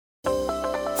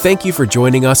Thank you for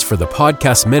joining us for the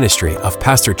podcast ministry of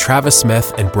Pastor Travis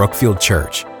Smith and Brookfield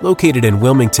Church, located in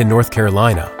Wilmington, North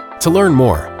Carolina. To learn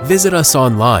more, visit us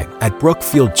online at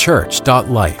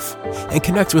brookfieldchurch.life and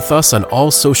connect with us on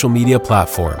all social media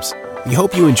platforms. We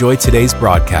hope you enjoyed today's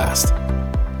broadcast.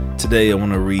 Today I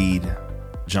want to read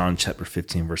John chapter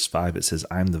 15, verse 5. It says,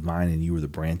 I am the vine and you are the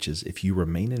branches. If you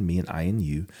remain in me and I in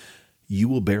you, you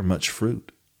will bear much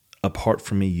fruit. Apart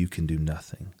from me, you can do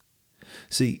nothing.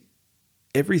 See,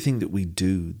 everything that we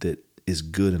do that is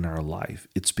good in our life,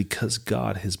 it's because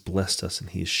God has blessed us and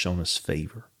He has shown us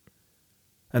favor.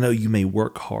 I know you may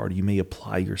work hard, you may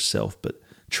apply yourself, but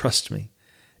trust me,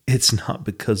 it's not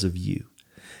because of you.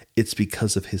 It's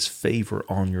because of His favor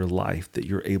on your life that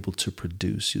you're able to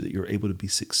produce, that you're able to be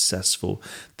successful,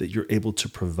 that you're able to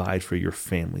provide for your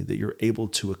family, that you're able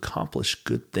to accomplish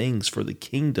good things for the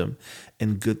kingdom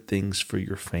and good things for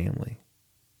your family.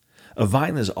 A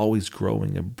vine is always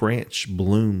growing. A branch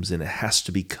blooms and it has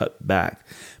to be cut back.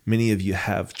 Many of you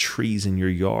have trees in your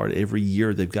yard. Every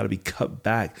year they've got to be cut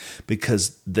back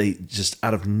because they just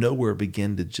out of nowhere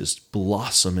begin to just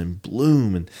blossom and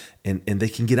bloom and they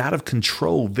can get out of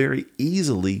control very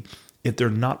easily if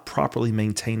they're not properly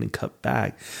maintained and cut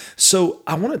back. So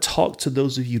I want to talk to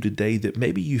those of you today that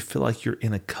maybe you feel like you're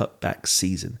in a cutback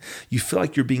season. You feel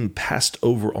like you're being passed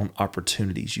over on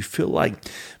opportunities. You feel like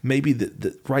maybe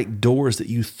the right doors that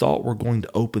you thought were going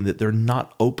to open, that they're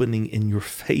not opening in your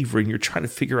favor, and you're trying to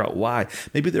figure out why.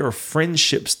 Maybe there are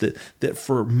friendships that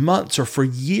for months or for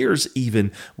years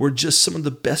even were just some of the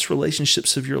best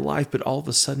relationships of your life, but all of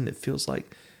a sudden it feels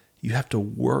like you have to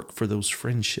work for those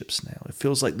friendships now. It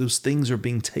feels like those things are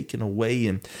being taken away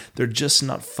and they're just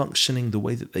not functioning the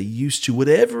way that they used to.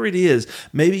 Whatever it is,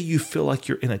 maybe you feel like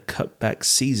you're in a cutback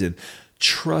season.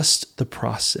 Trust the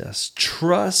process.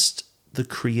 Trust the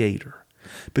Creator,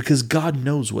 because God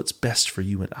knows what's best for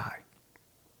you and I.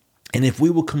 And if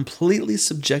we will completely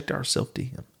subject ourselves to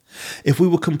Him, if we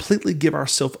will completely give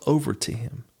ourselves over to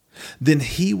Him, then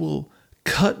He will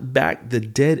cut back the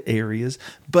dead areas,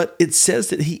 but it says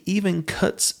that He even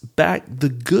cuts back the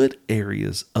good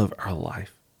areas of our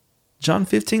life. John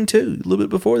 15:2, a little bit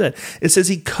before that, it says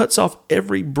He cuts off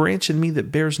every branch in me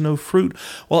that bears no fruit,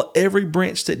 while every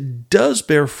branch that does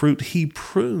bear fruit, He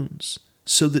prunes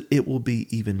so that it will be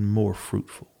even more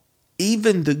fruitful.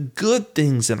 Even the good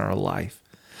things in our life,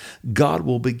 God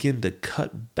will begin to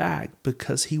cut back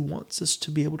because He wants us to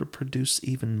be able to produce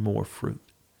even more fruit.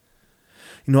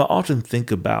 You know, I often think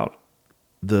about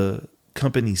the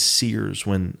company Sears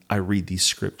when I read these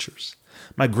scriptures.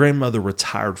 My grandmother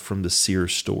retired from the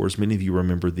Sears stores. Many of you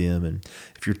remember them. And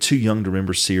if you're too young to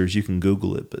remember Sears, you can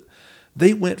Google it. But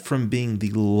they went from being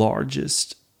the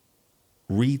largest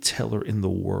retailer in the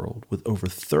world with over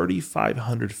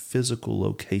 3,500 physical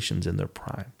locations in their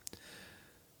prime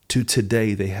to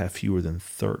today they have fewer than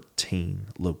 13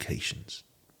 locations.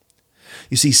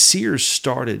 You see, Sears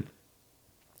started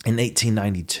in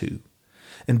 1892.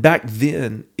 And back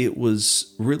then, it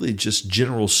was really just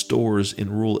general stores in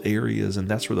rural areas, and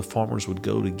that's where the farmers would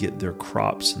go to get their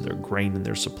crops and their grain and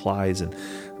their supplies, and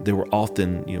they were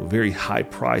often, very high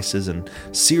prices. And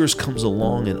Sears comes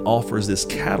along and offers this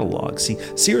catalog. See,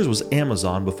 Sears was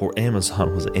Amazon before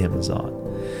Amazon was Amazon.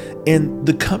 And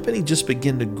the company just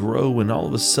began to grow, and all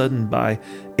of a sudden by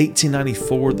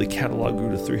 1894, the catalog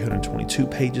grew to 322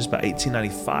 pages. By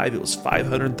 1895, it was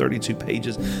 532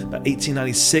 pages. By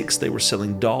 1896, they were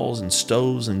selling dolls and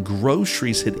stoves, and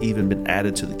groceries had even been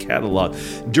added to the catalog.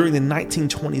 During the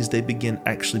 1920s, they began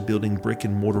actually building brick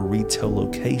and mortar retail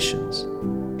locations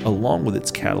along with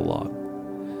its catalog.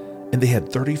 And they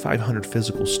had 3,500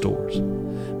 physical stores.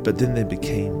 But then they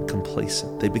became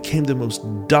complacent. They became the most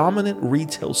dominant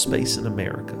retail space in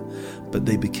America, but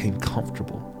they became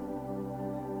comfortable.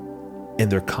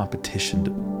 And their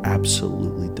competition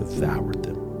absolutely devoured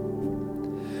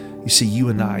them. You see, you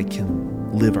and I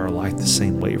can live our life the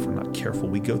same way if we're not careful.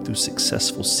 We go through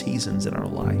successful seasons in our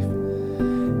life,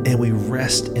 and we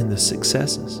rest in the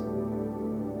successes.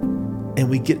 And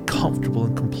we get comfortable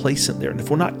and complacent there. And if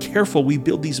we're not careful, we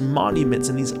build these monuments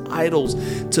and these idols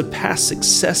to past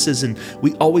successes. And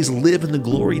we always live in the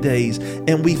glory days.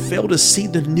 And we fail to see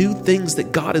the new things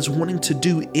that God is wanting to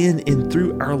do in and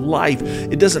through our life.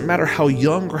 It doesn't matter how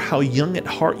young or how young at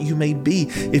heart you may be.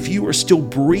 If you are still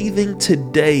breathing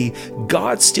today,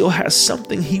 God still has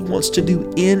something He wants to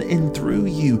do in and through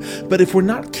you. But if we're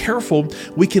not careful,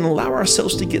 we can allow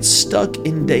ourselves to get stuck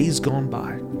in days gone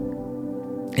by,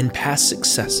 in past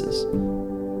successes.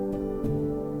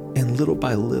 And little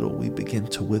by little, we begin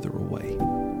to wither away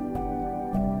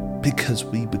because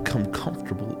we become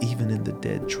comfortable even in the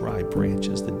dead, dry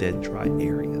branches, the dead, dry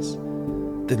areas.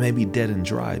 They may be dead and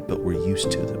dry, but we're used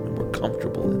to them and we're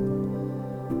comfortable in them.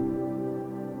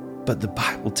 But the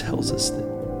Bible tells us that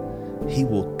He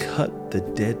will cut the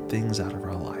dead things out of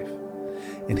our life.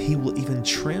 And He will even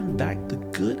trim back the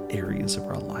good areas of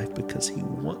our life because He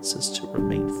wants us to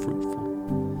remain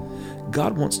fruitful.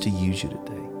 God wants to use you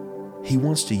today. He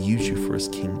wants to use you for His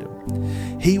kingdom.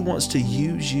 He wants to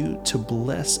use you to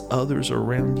bless others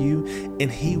around you, and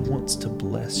He wants to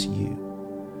bless you.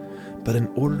 But in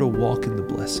order to walk in the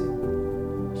blessing,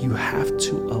 you have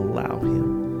to allow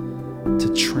Him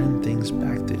to trim things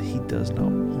back that He does not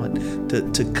want,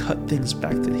 to cut things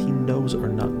back that He knows are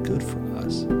not good for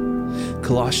us.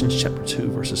 Colossians chapter 2,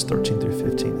 verses 13 through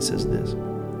 15, it says this: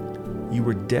 "You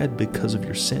were dead because of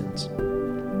your sins,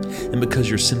 and because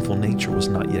your sinful nature was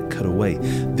not yet cut away.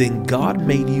 Then God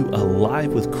made you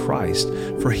alive with Christ,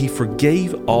 for He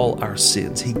forgave all our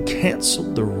sins. He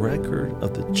canceled the record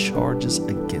of the charges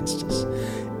against us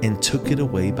and took it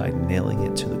away by nailing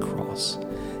it to the cross.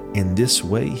 In this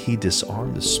way, He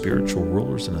disarmed the spiritual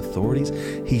rulers and authorities.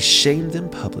 He shamed them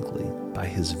publicly by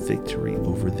His victory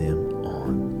over them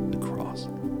on the cross."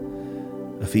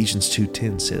 Ephesians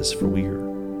 2:10 says, "For we are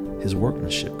His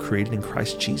workmanship, created in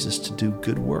Christ Jesus to do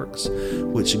good works,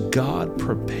 which God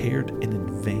prepared in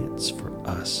advance for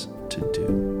us to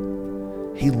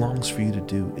do." He longs for you to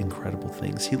do incredible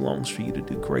things. He longs for you to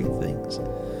do great things.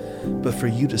 But for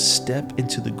you to step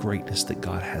into the greatness that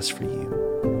God has for you,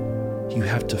 you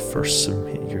have to first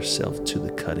submit yourself to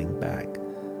the cutting back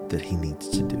that He needs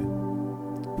to do.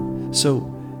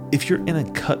 So if you're in a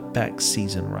cutback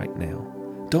season right now,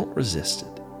 don't resist it.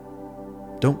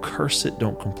 Don't curse it.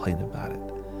 Don't complain about it.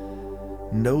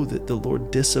 Know that the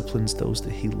Lord disciplines those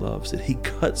that He loves, that He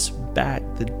cuts back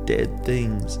the dead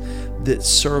things that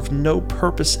serve no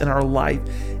purpose in our life,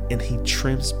 and He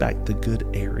trims back the good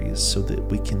areas so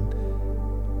that we can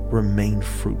remain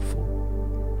fruitful.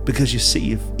 Because you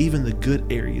see, if even the good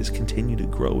areas continue to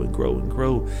grow and grow and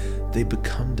grow, they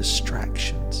become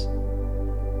distractions,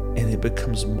 and it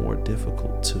becomes more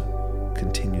difficult to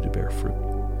continue to bear fruit.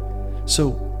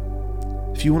 So,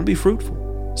 if you want to be fruitful,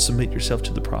 submit yourself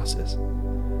to the process.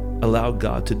 Allow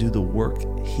God to do the work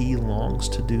He longs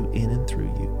to do in and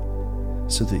through you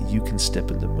so that you can step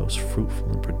in the most fruitful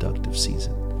and productive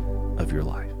season of your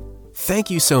life. Thank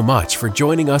you so much for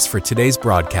joining us for today's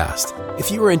broadcast.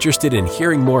 If you are interested in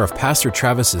hearing more of Pastor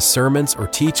Travis's sermons or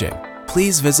teaching,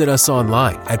 please visit us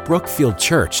online at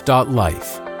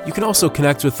brookfieldchurch.life. You can also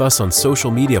connect with us on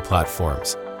social media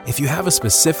platforms. If you have a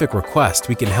specific request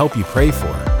we can help you pray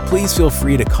for, please feel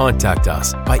free to contact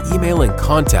us by emailing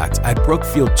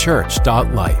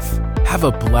contact@brookfieldchurch.life. Have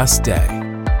a blessed day.